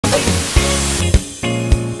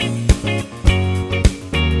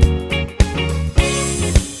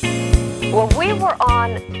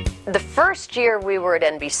on the first year we were at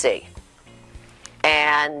NBC,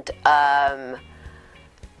 and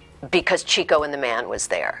because Chico and the Man was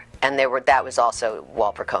there, and that was also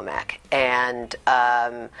Walter Comack, and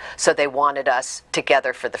so they wanted us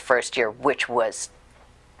together for the first year, which was,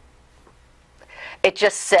 it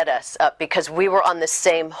just set us up because we were on the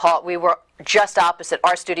same hall. We were just opposite.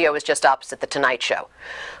 Our studio was just opposite The Tonight Show,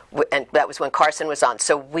 and that was when Carson was on.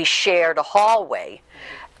 So we shared a hallway,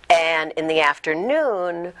 and in the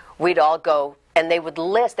afternoon we'd all go, and they would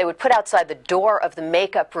put outside the door of the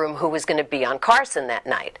makeup room who was going to be on Carson that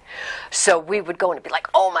night. So we would go and be like,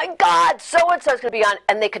 oh my God, so-and-so's going to be on,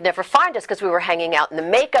 and they could never find us because we were hanging out in the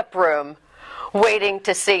makeup room waiting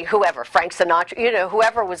to see whoever, Frank Sinatra, you know,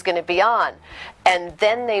 whoever was going to be on. And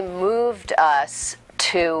then they moved us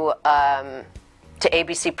to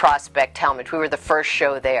ABC Prospect Talmadge. We were the first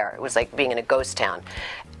show there. It was like being in a ghost town.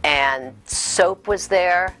 And Soap was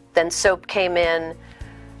there. Then Soap came in.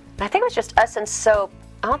 I think it was just us and Soap.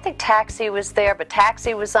 I don't think Taxi was there, but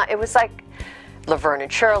Taxi was on. It was like Laverne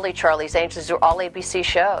and Shirley, Charlie's Angels. These were all ABC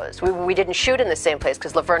shows. We didn't shoot in the same place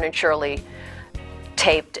because Laverne and Shirley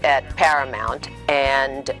taped at Paramount,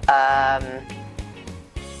 and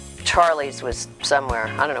Charlie's was somewhere.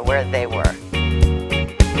 I don't know where they were.